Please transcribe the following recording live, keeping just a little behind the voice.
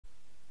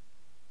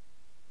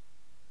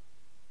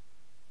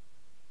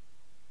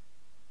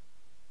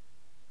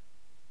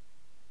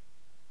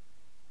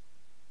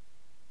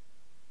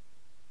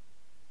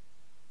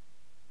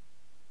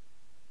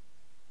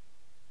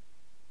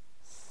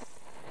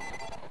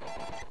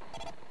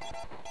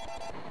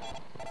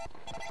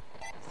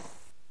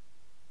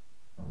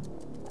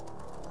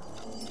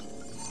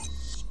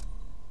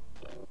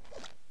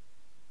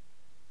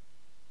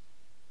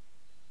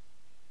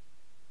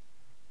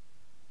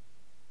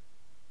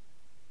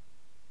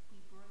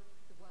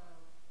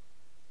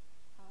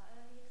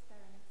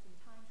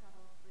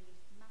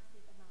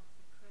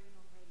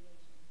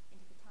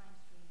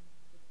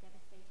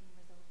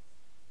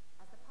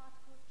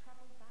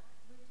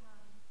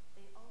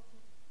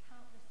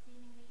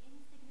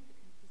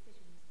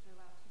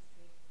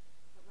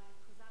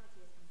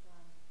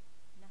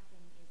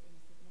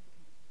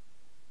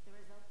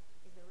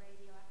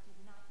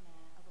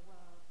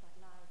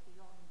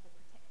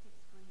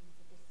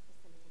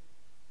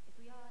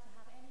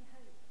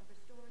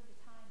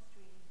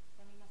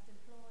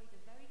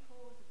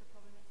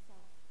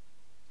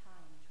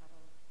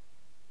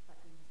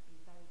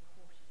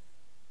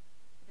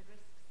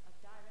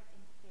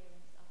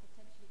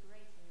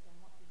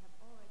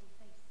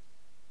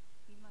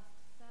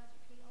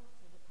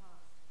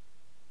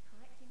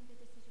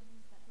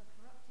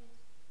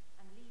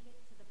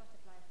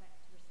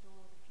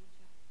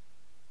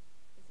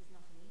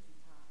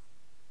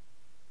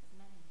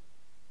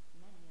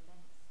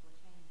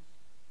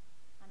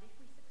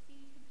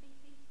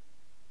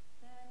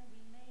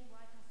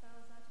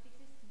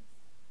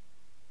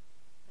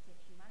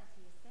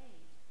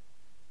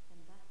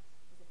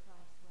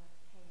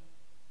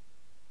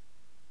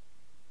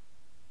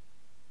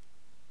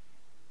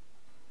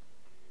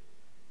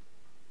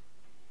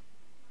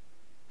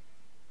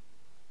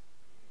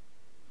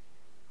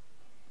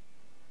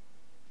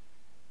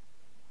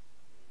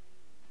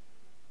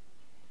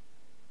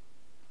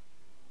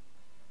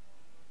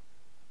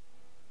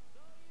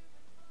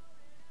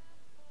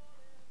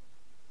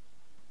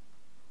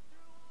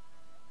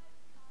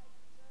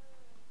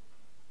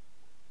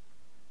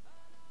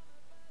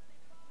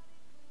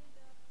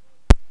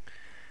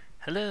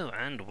Hello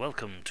and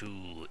welcome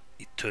to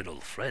Eternal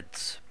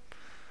Threads.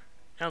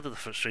 I'll do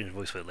the strange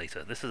voice for it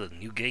later. This is a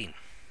new game.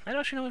 I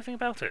don't actually know anything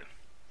about it.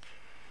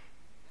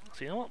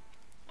 So you know what?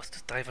 Let's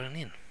just dive on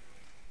in.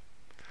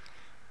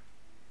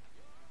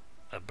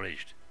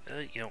 Abridged.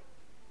 You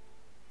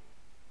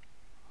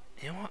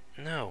know what?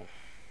 No.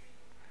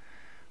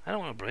 I don't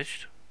want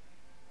abridged.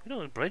 You don't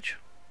want abridged.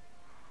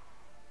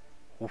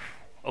 Oof.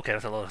 Okay,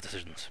 that's a lot of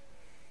decisions.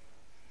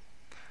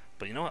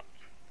 But you know what?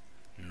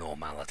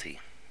 Normality.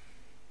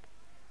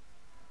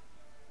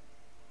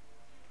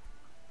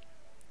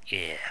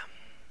 Yeah.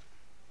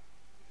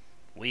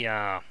 We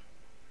are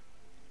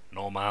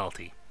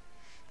normality.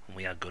 And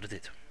we are good at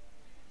it.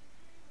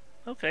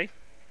 Okay.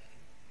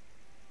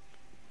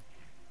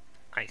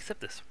 I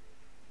accept this.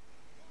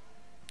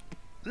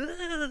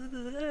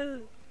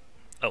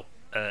 Oh,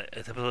 a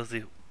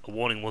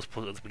warning was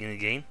put at the beginning of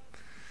the game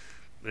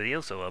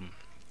video, so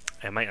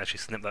I might actually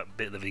snip that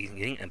bit at the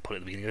beginning and put it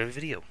at the beginning of the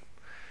video.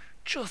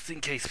 Just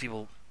in case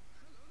people...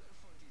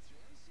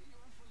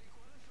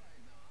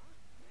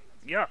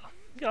 Yeah,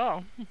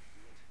 yeah.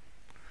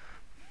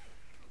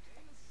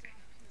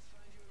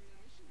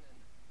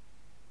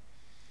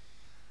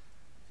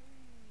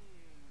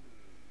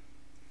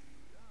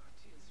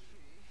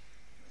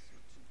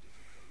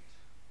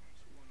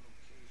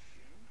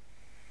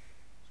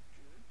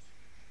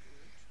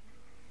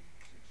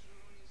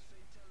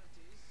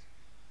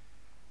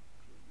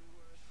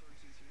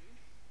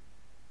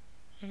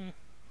 Mm.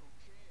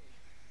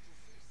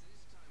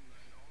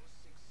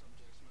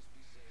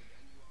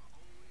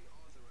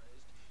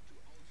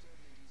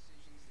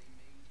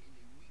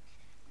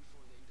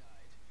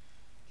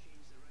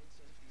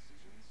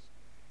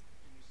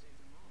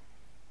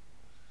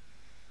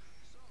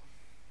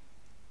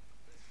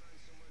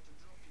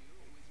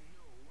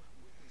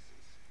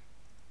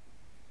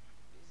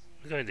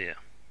 Good idea.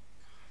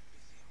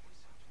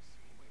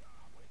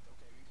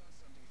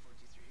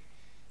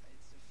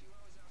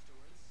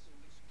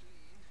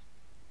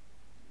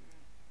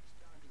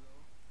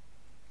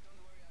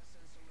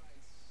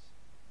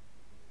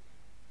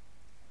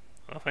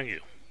 Oh, thank you.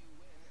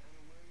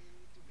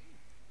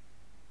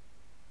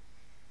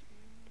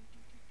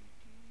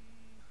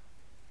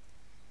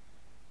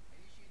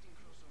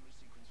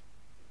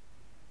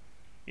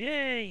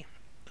 Yay!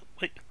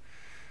 Wait, is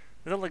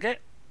that like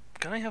it?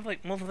 Can I have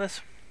like more of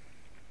this?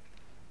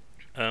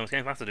 It's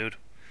getting faster, dude.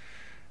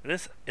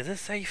 Is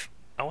this safe?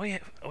 Are we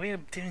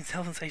doing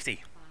health and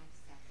safety?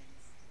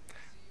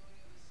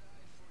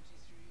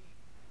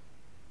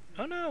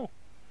 Oh no!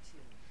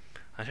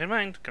 I changed my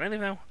mind. Can I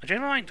leave now? I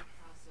changed my mind.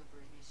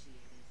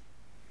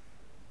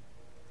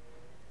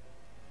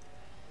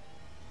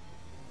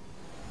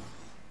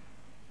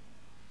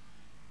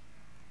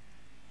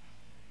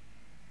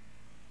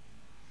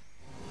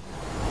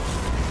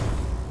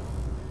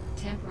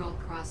 Temporal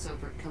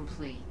crossover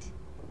complete.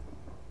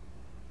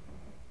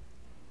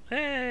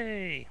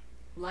 Hey!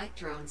 Light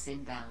drones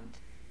inbound.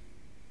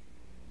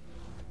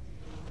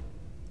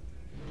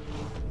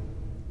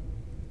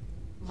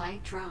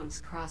 Light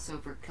drones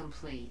crossover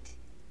complete.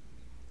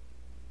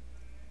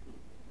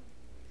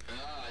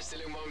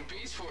 Still in one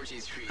piece,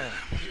 43.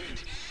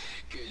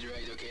 Good,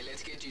 right, okay,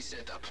 let's get you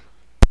set up.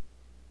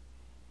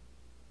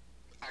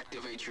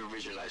 Activate your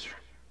visualizer.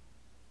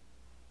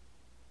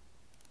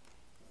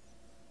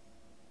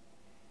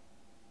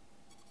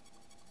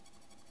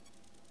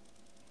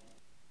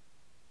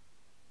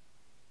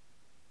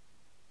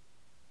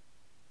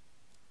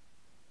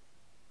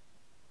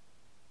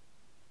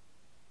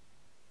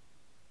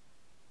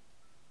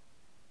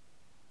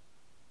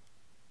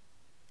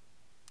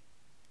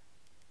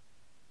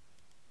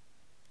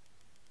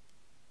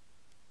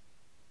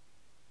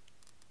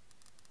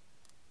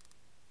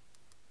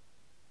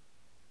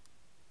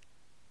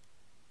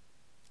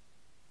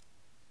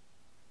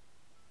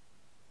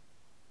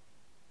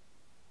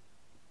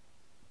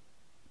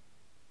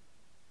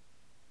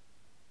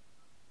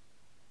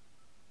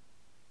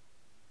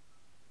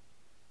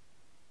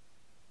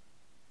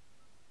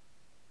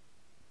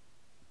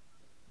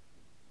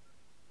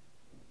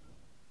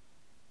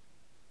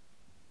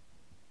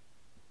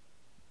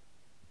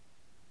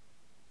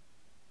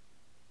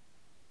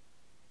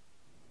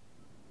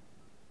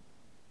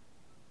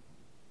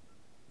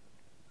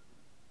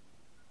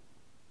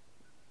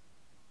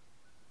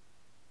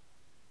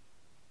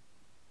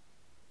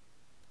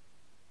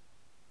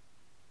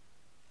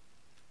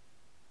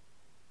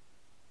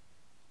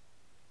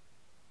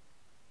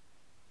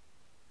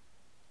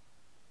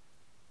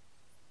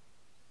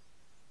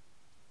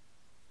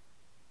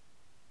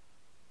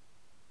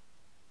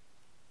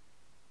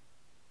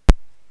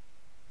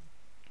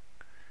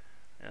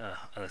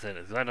 As I said,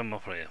 it's glad I'm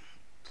operator.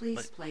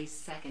 Please place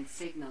second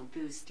signal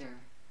booster.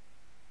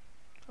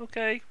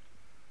 Okay.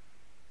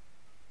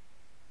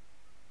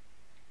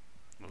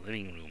 The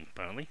living room,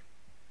 apparently.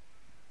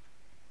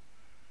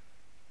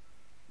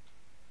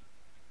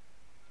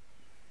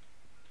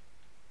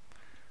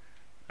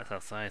 That's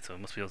outside, so I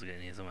must be able to get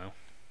in here somehow.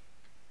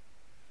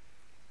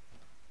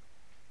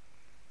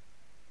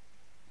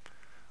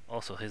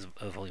 Also, his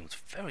volume was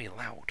very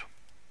loud.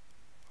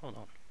 Hold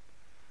on.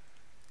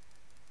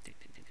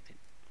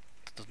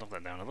 Let's knock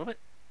that down a little bit.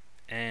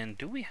 And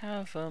do we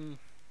have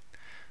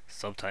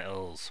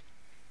subtitles?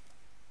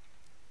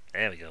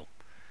 There we go.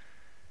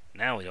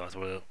 Now we don't have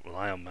to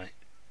rely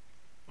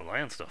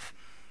on stuff.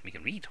 We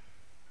can read.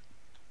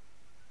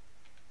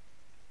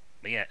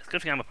 But yeah, it's a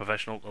good thing I'm a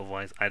professional.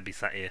 Otherwise, I'd be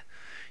sat here,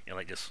 you know,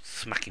 like just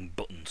smacking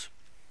buttons,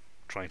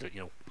 trying to, you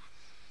know,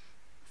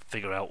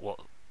 figure out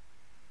what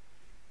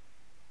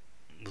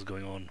was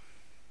going on.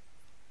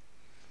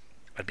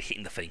 I'd be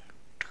hitting the thing.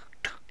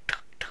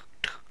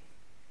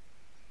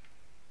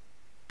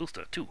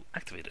 Booster 2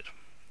 activated.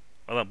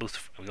 What about booster?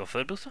 Have we got a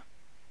third booster?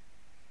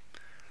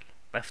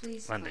 Left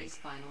Please landing. place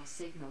final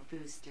signal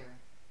booster.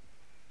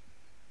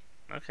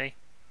 Okay.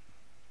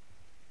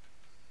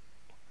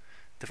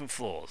 Different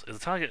floors. If the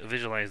target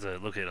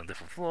visualizer located on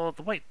different floor,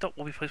 the white dot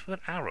will be placed with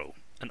an arrow.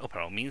 An up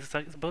arrow means the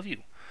target is above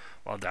you,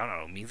 while a down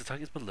arrow means the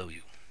target is below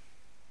you.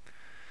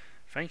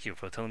 Thank you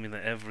for telling me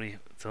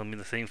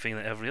the same thing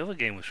that every other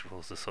game was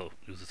supposed to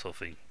use this whole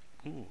thing.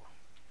 Ooh.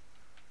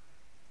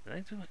 Did I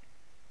do it?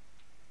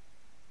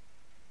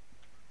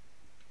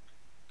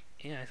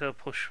 Yeah, I said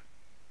push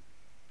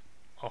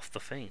off the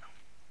thing.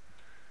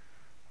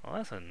 Well,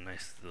 that's a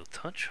nice little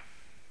touch.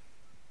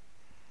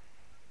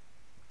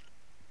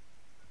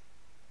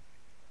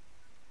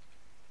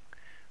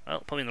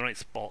 Well, put me in the right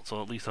spot,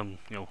 so at least I'm,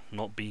 you know,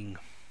 not being...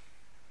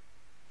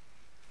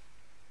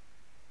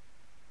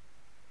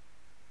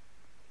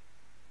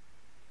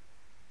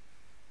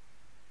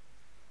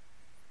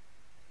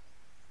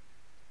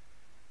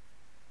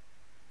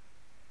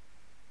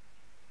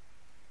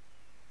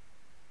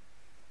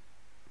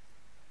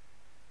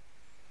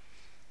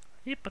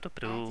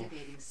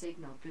 Activating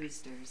signal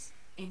boosters.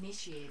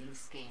 Initiating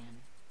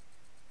scan.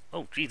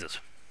 Oh, Jesus.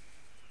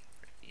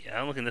 Yeah,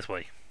 I'm looking this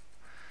way.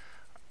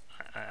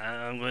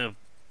 I'm going to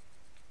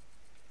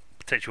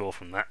protect you all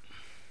from that.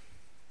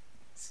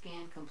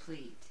 Scan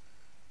complete.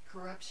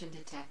 Corruption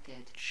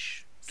detected.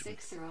 Shh.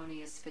 6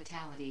 erroneous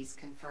fatalities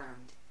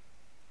confirmed.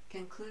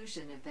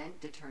 Conclusion event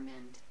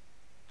determined.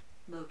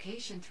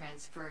 Location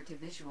transfer to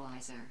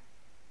visualizer.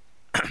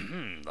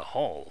 The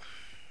hall.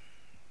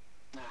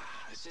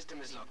 The system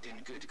is locked in.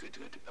 Good.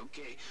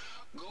 Okay,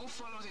 go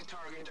follow the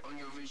target on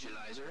your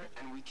visualizer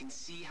and we can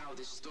see how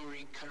the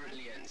story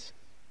currently ends.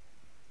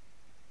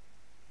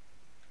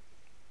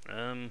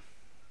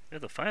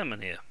 There's a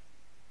fireman here.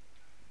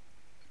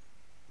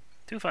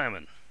 2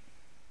 firemen.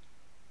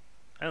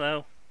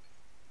 Hello.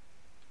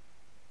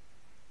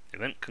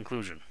 Event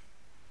conclusion.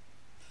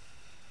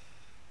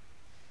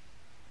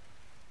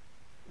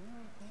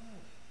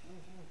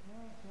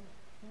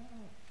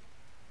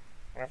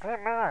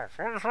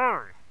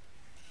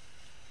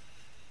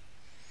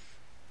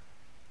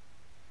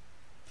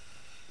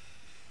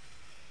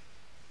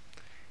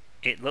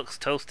 It looks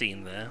toasty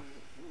in there.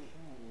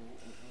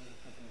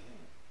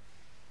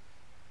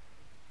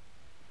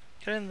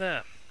 Get in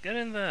there! Get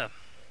in there!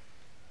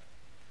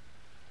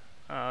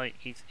 Oh,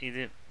 he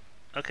didn't.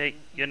 Okay,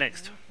 you're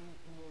next.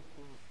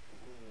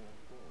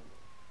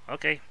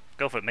 Okay,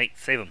 go for it, mate.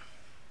 Save him.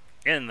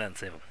 Get in there and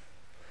save him.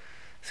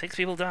 6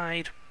 people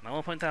died. I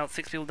want to point out,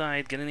 6 people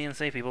died. Get in here and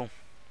save people.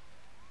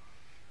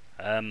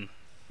 My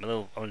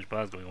little orange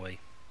bar's going away.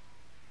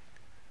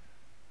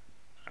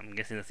 I'm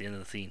guessing that's the end of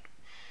the scene.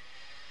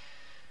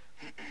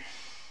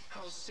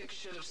 All 6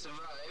 should have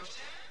survived,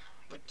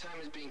 but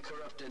time is being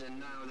corrupted and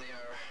now they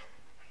are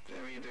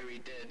very, very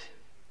dead.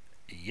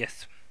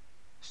 Yes.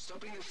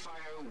 Stopping the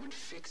fire would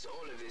fix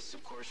all of this,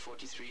 of course,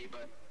 43,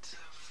 but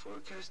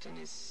forecasting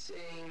is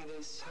saying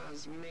this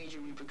has major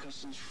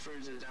repercussions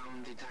further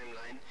down the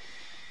timeline.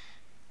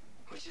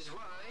 Which is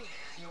why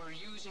you are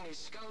using a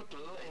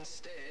scalpel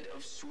instead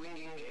of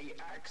swinging an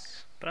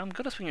axe. But I'm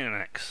good at swinging an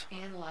axe.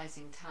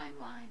 Analyzing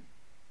timeline.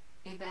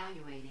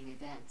 Evaluating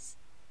events.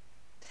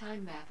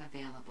 Time map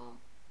available.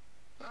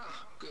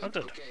 Ah, good. Oh,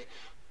 good. Okay.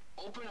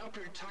 Open up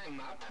your time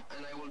map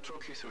and I will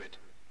talk you through it.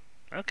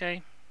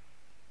 Okay.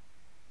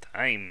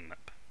 Time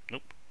map.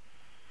 Nope.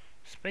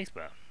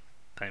 Spacebar.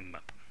 Time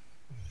map.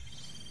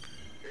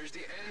 Here's the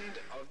end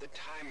of the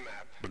time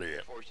map.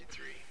 Blech.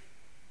 43.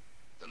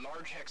 The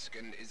large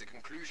hexagon is the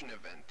conclusion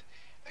event,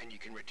 and you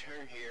can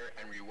return here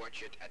and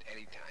rewatch it at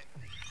any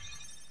time.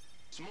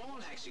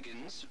 Small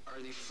hexagons are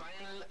the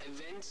final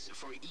events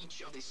for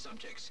each of the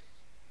subjects.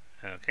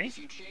 Okay. If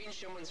you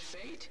change someone's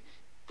fate,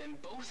 then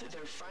both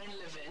their final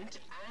event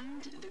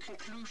and the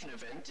conclusion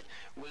event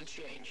will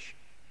change.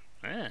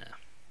 Ah.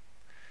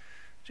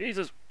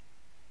 Jesus.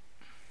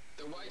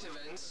 The white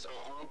events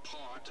are all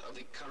part of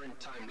the current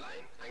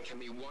timeline and can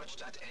be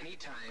watched at any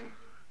time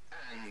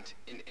and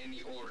in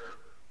any order.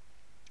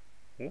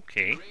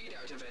 Okay. Grayed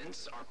out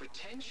events are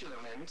potential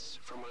events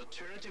from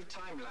alternative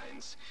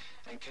timelines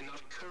and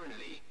cannot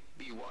currently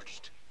be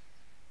watched.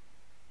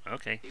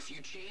 Okay. If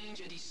you change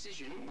a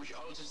decision which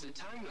alters the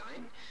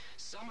timeline,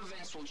 some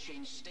events will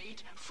change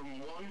state from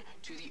one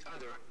to the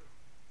other.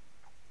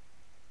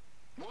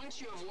 Once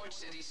you have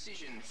watched a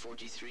decision,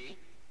 43,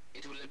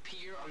 it will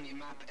appear on the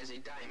map as a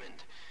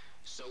diamond,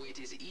 so it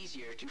is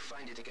easier to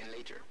find it again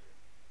later.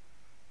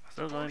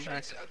 Still going back.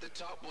 Portraits at the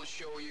top will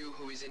show you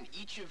who is in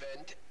each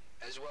event,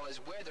 as well as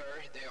whether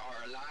they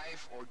are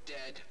alive or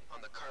dead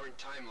on the current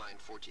timeline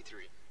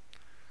 43.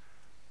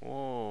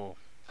 Whoa.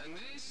 And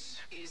this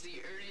is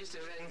the earliest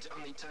event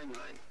on the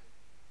timeline.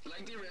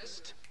 Like the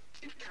rest,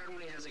 it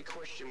currently has a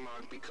question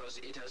mark because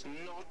it has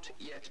not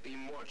yet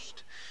been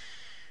watched.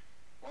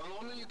 While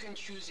normally you can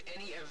choose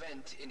any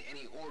event in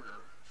any order,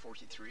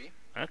 43,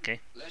 Okay.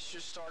 let's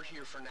just start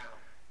here for now.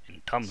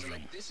 In Tom's room.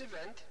 Select this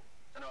event,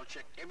 and I'll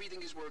check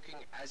everything is working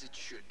as it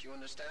should. Do you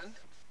understand?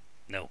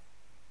 No.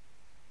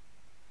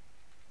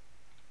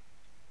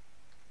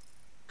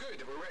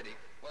 Good, we're ready.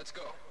 Let's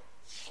go.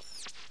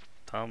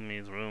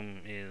 Tommy's room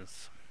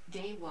is...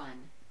 Day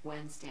 1,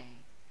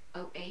 Wednesday,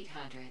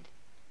 0800.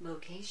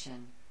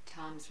 Location,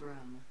 Tom's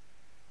room.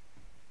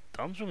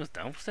 Tom's room is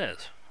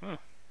downstairs. Huh.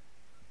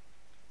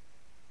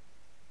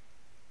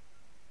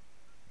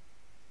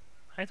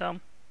 Hi,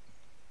 Tom.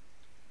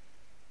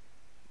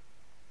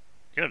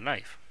 You're a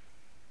knife.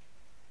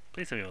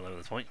 Please tell me you're alive at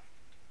this point.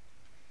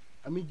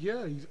 I mean,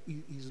 yeah,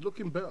 he's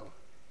looking better. Oh,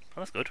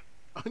 that's good.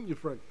 Aren't you,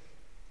 Frank?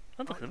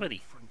 Oh, look at the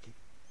buddy. Frankie.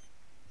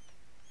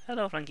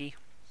 Hello, Frankie.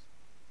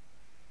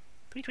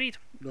 Tweet, tweet.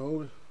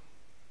 No,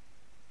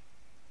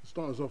 it's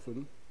not as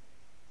often.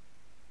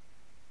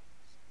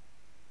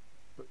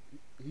 But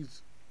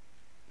he's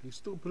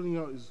still pulling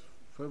out his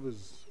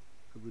feathers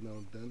every now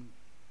and then.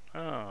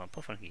 Oh,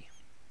 poor Frankie.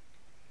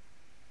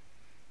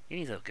 He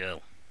needs a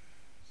girl.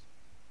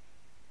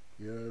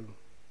 Yeah.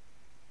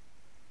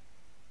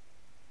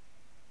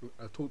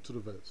 I talked to the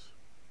vets.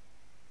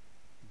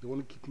 They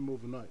want to keep him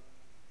overnight.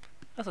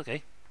 That's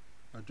okay.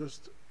 I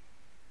just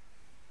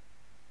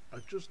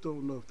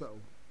don't know if that'll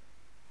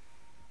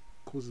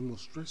cause him more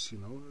stress, you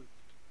know.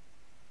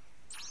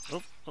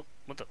 Oh,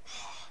 what the?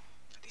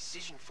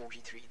 Decision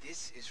 43,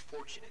 this is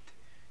fortunate.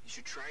 You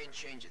should try and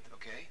change it,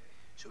 okay?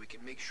 So we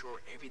can make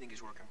sure everything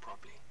is working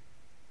properly.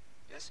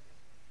 Yes?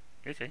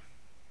 Okay.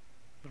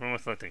 What am I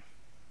selecting?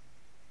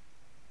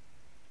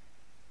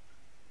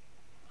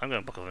 I'm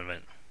going to book of an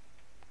event.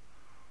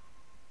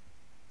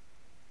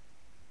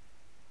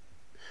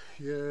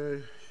 Yeah,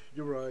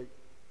 you're right.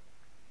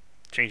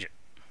 Change it.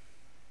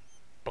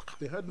 Book.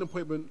 They had an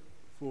appointment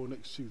for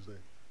next Tuesday,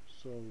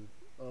 so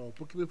I'll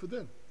book him in for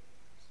then.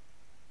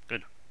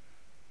 Good.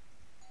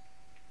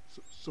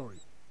 Sorry,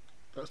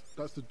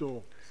 that's the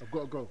door. I've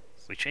got to go.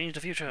 We changed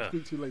the future.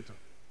 Speak to you later.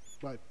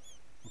 Bye.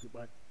 Okay,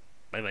 bye.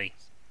 Bye bye.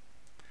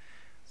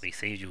 We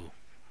saved you.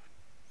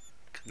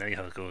 'Cause now you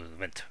have to go to the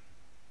event.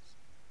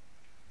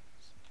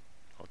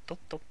 Oh, top,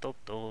 top, top,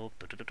 top,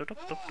 top, top, top,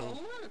 top, top, top.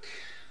 Oh, look!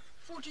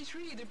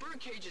 43, the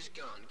birdcage is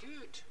gone.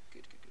 Good.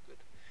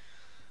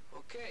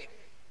 Okay.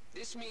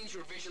 This means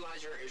your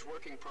visualizer is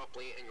working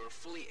properly and you're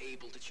fully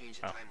able to change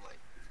the timeline.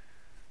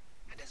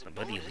 And as a My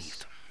buddy bonus,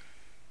 leaved.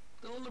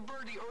 the little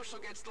birdie also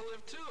gets to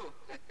live too.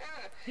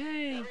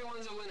 Yay!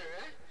 Everyone's a winner,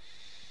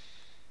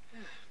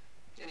 eh?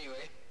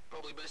 Anyway,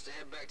 probably best to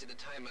head back to the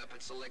time map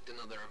and select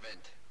another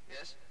event.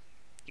 Yes?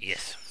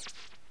 Yes.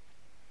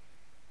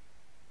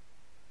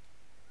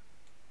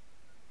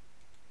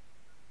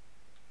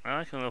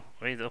 I can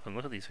raise it up and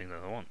look at these things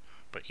if I want.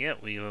 But yeah,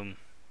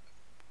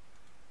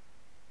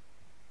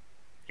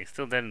 it's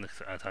still dead in the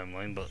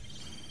timeline, but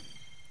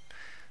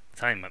the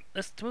time map.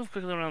 Let's move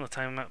quickly around the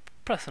time map.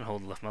 Press and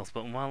hold the left mouse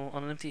button while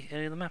on an empty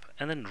area of the map,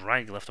 and then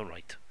drag left or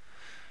right.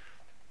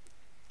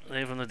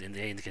 Even the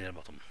indicator at the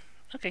bottom.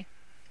 Okay.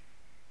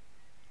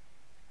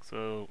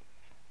 So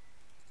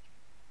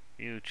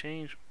you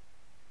change.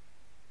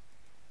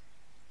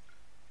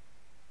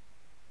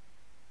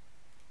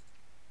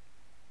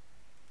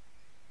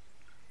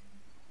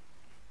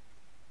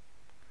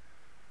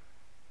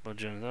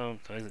 Budget down,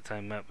 size the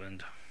time map,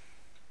 and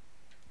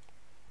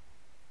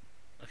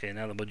okay,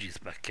 now the budgie's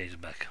back, cage is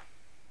back.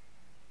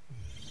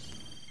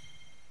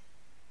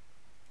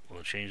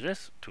 We'll change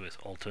this to its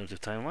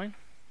alternative timeline.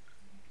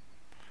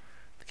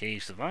 The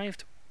cage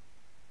survived.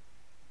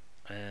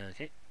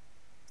 Okay.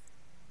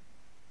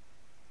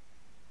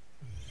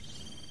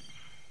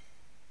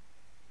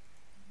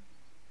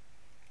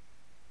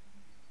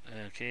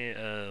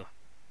 Okay,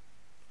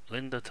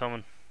 Linda, Tom,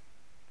 and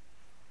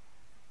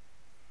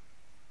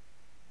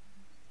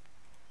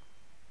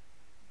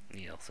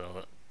yeah, I'll sell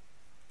that.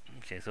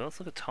 Okay, so let's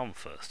look at Tom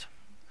first.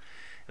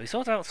 If we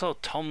sort out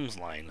Tom's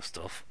line of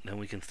stuff, then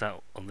we can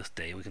start on this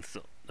day. We can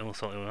then we'll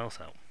sort everyone else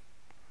out.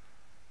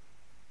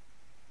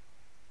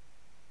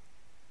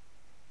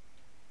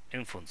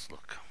 Influence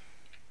look.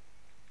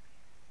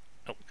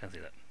 Oh, can't see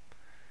that.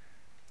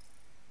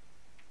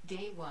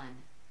 Day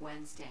 1,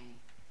 Wednesday,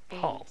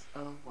 Hall.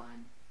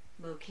 8:01.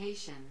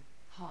 Location,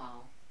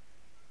 Hall.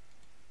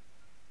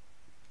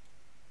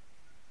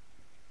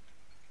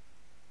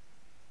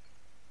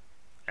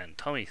 And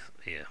Tommy's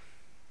here.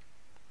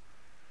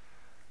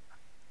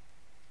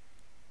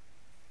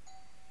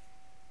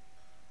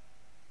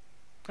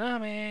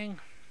 Coming!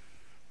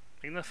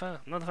 Being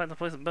notified the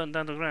place that burnt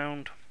down to the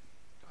ground.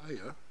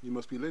 Hiya, you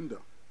must be Linda.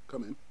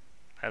 Come in.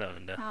 Hello,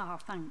 Linda. Oh,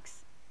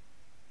 thanks.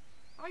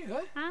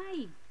 Hiya.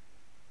 Hi.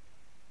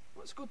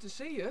 Well, it's good to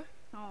see you.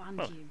 Oh, and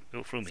Well, you. you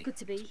look through It's me. good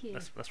to be here.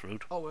 That's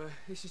rude. Oh,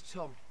 this is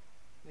Tom.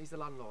 He's the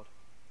landlord.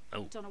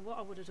 Oh. Don't know what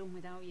I would have done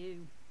without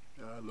you.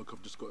 Look,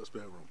 I've just got a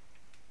spare room.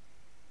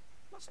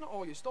 That's not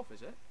all your stuff,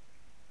 is it?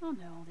 Oh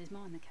no, there's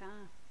more in the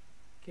car.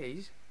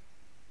 Keys?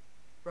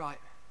 Right,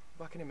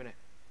 back in a minute.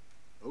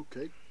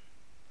 Okay.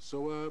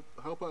 So,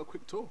 how about a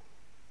quick tour?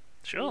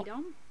 Sure. Lead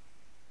on.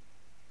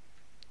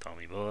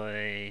 Tommy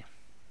boy.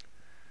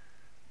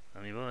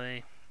 Tommy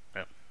boy.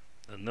 Oh,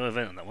 there's no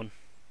event on that one.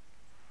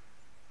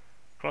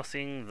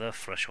 Crossing the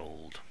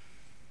threshold.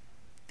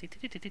 I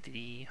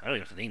don't even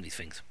have to name these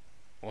things.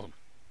 Awesome.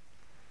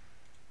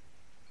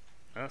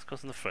 That's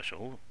crossing the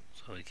threshold.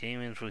 So he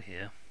came in through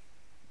here.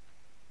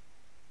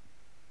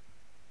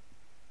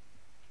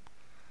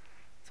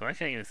 So I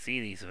can't even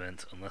see these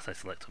events unless I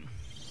select them.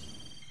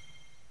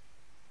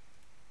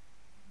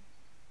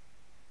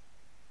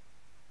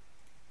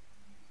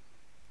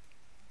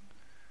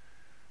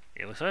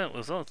 Yeah, we're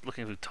sort of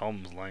looking through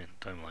Tom's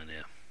timeline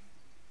here.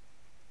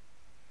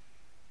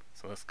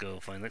 So let's go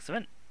find the next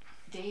event.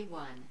 Day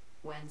 1,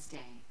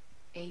 Wednesday,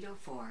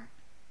 8:04.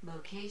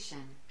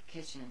 Location,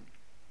 kitchen.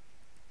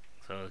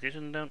 So the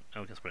kitchen down.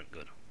 Oh, we can sprint.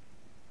 Good.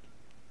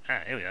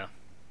 Ah, here we are.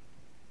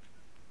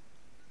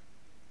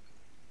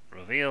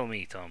 Reveal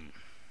me, Tom.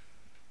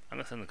 I'm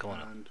gonna in the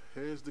corner. And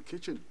here's the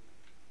kitchen.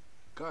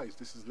 Guys,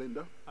 this is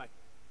Linda. Hi.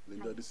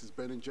 Linda, Hi. this is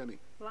Ben and Jenny.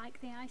 Like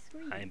the ice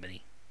cream. Hi,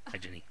 Benny. Hi,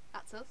 Jenny.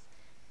 That's us.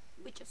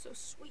 We're just so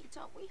sweet,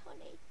 aren't we,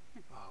 honey?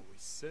 Ah, we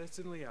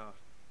certainly are.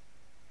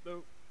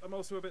 Though, I'm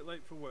also a bit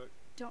late for work.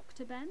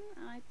 Dr. Ben,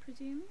 I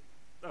presume?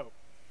 Oh,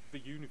 the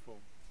uniform.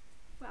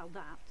 Well,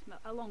 that,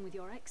 along with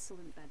your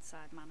excellent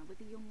bedside manner with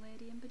the young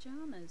lady in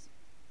pyjamas.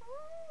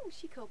 Oh,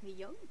 she called me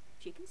young.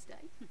 She can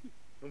stay.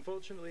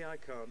 Unfortunately, I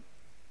can't.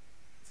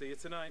 See you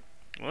tonight.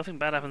 Well, nothing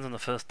bad happens on the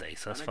first day,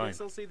 so that's and I fine.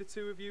 guess I'll see the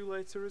two of you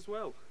later as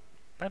well.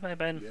 Bye bye,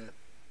 Ben. Yeah,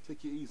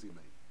 take it easy,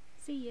 mate.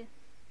 See you.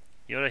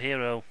 You're a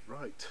hero.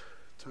 Right,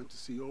 time to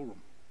see your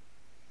room.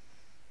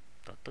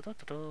 Da, da, da,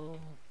 da, da.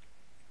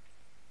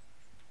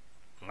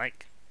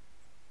 Like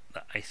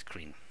the ice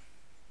cream.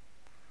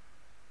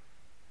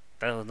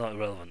 That was not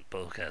irrelevant,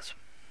 but who cares?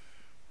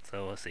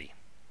 So let's see.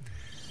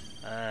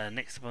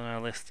 Next up on our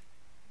list,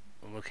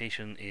 the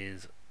location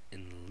is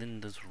in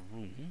Linda's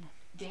room.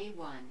 Day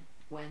 1,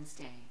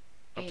 Wednesday,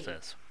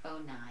 Upstairs.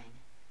 8:09.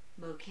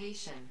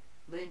 Location,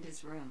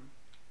 Linda's room.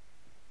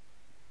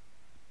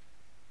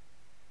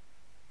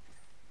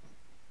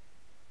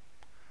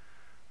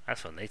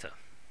 That's for later.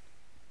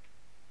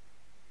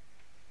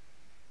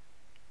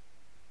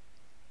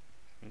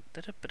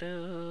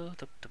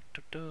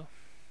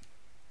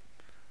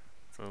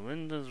 So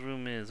Linda's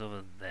room is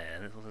over there.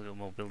 There's also got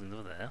more buildings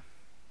over there.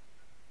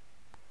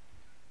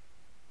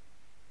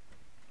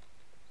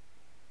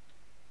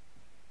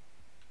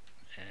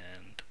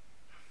 And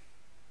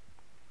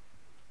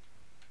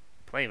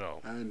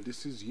Playbill. And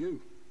this is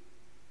you.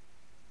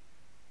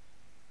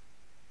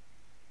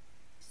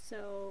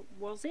 So,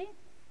 was he?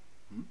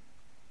 Hmm?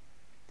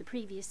 The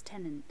previous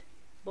tenant.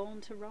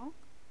 Born to rock?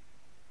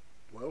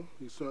 Well,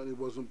 he certainly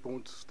wasn't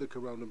born to stick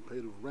around and pay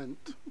the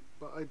rent,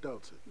 but I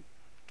doubt it.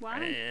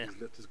 Why? He's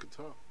left his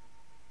guitar.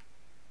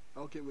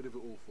 I'll get rid of it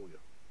all for you.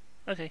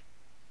 Okay.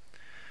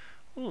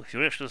 Oh, if you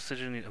reach the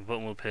decision, a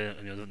button will appear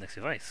on your next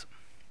device.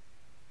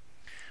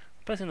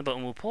 Pressing the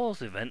button will pause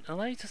the event and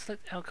allow you to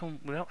select the outcome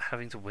without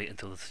having to wait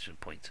until the decision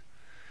point.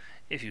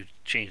 If you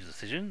change the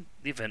decision,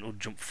 the event will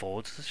jump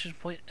forward to the decision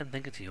point and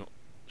then continue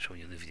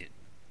showing you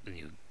the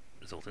new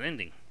resulting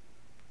ending.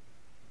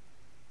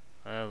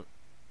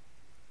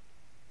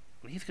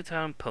 Leave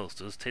guitar and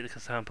posters, take the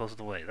guitar and posters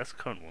away. That's the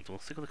current one, so we'll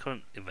stick with the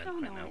current event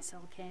Oh right no, now. it's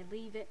okay.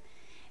 Leave it.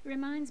 It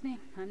reminds me,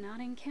 I'm not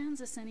in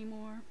Kansas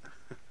anymore.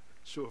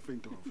 Sure thing,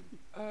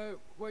 Dorothy.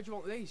 Where do you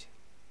want these?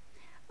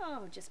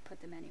 Oh, just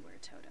put them anywhere,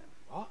 Toto.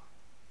 What?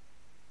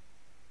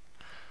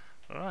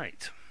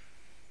 Right.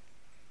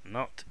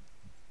 Not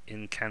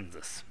in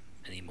Kansas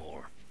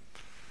anymore.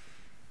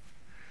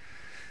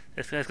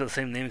 This guy's got the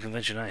same naming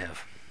convention I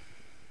have.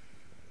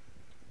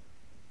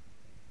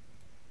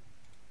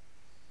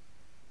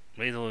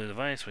 Raise all your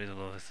device, raise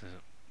all this.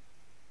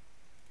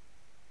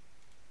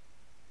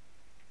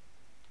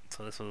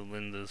 So this was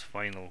Linda's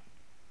final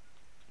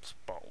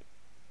spot.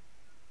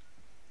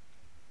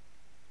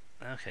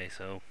 Okay,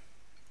 so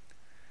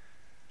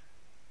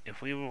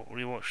if we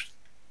rewatch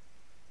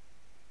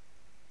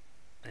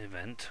the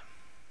event,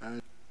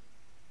 And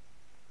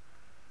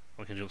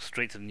we can jump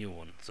straight to the new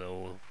one. So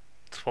we'll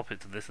swap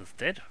it to this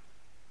instead.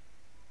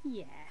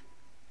 Yeah.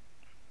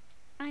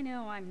 I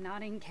know I'm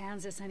not in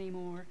Kansas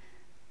anymore,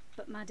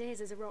 but my days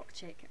as a rock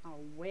chick are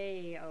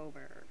way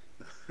over.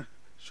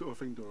 sure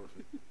thing,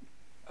 Dorothy.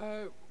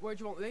 Where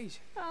do you want these?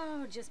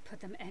 Oh, just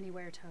put them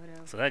anywhere,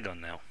 Toto. So they're gone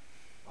now.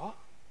 What?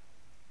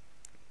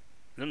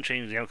 It doesn't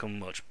change the outcome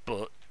much,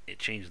 but it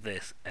changed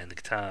this and the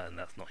guitar, and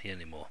that's not here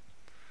anymore.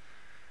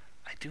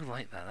 I do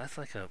like that. That's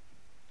like a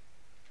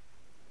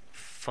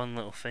fun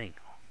little thing.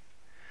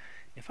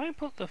 If I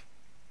put the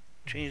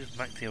changes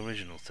back to the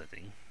original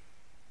setting,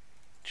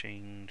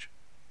 change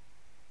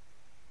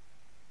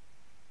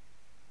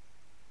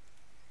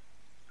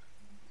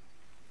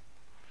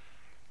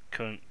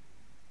current.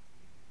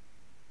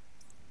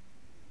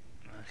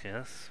 Okay,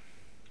 let's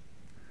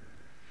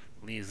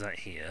leave that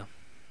here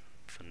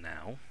for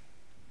now.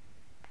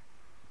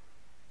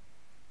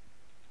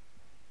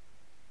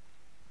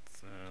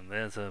 So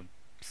there's a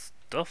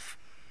stuff.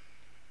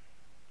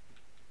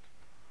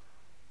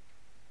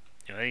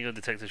 You know, any good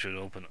detective should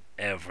open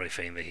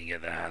everything they can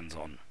get their hands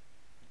on.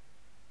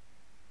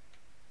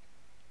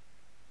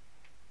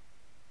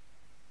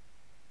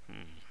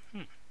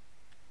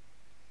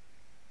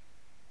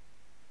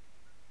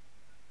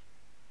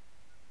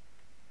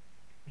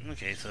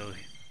 Okay, so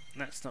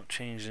that's not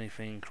changed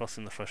anything.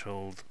 Crossing the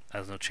threshold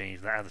has no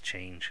change. That has a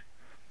change.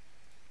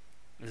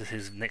 This is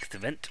his next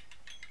event,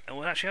 and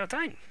we're actually out of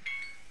time.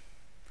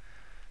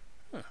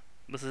 Huh.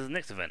 This is his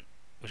next event,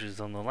 which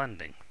is on the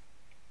landing.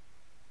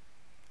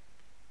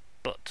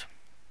 But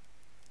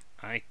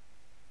I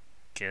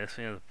guess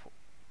I don't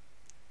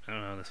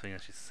know how this thing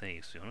actually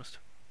saves, to be honest.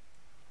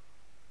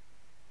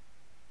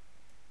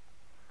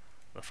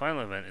 The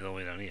final event is all the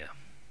way down here.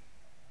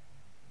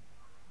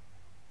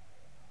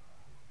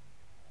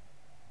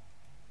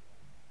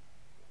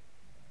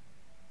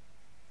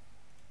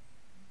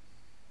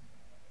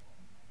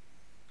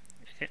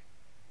 Okay.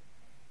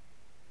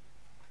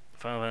 The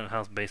final event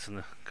has based on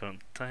the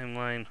current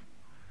timeline.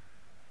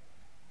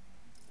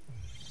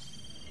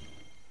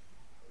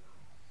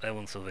 That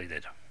one's still very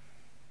dead.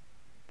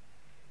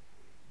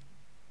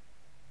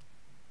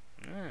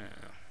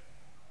 Ah.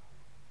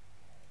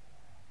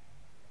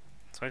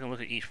 So I can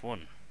look at each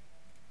one.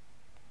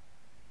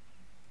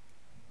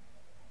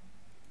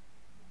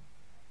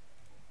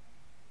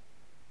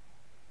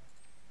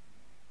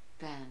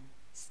 Ben,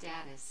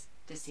 status,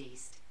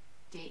 deceased.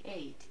 Day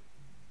 8.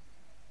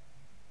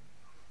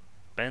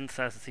 Ben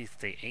status deceased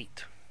day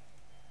 8.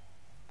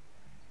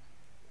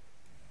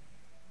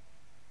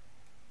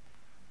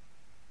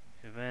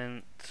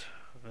 Event.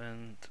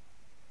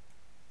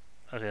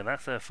 Okay,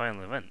 that's their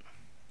final event.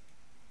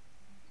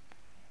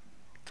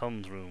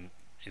 Tom's room,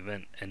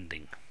 event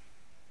ending.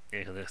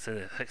 Yeah, because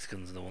the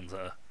hexagons are the ones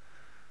that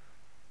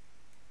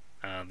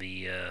are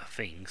the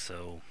thing,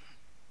 so...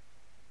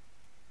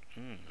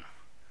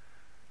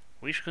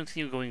 We should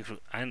continue going through...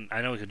 I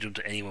know we could jump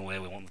to anywhere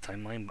where we want the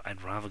timeline, but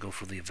I'd rather go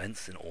through the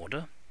events in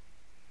order.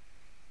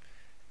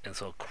 And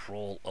sort of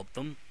crawl up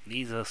them.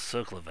 These are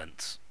circle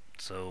events,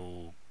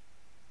 so...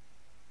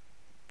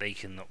 they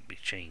cannot be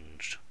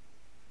changed.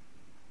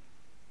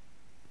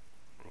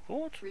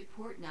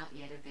 Report not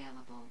yet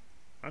available.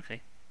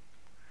 Okay.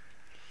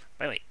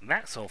 By the way,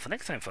 that's all for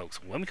next time,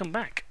 folks. When we come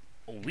back,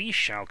 we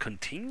shall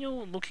continue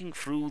looking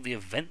through the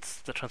events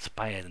that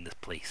transpired in this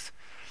place,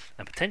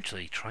 and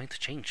potentially trying to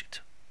change it.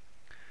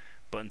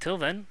 But until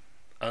then,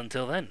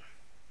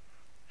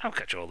 I'll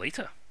catch you all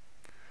later.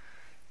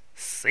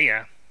 See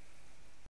ya.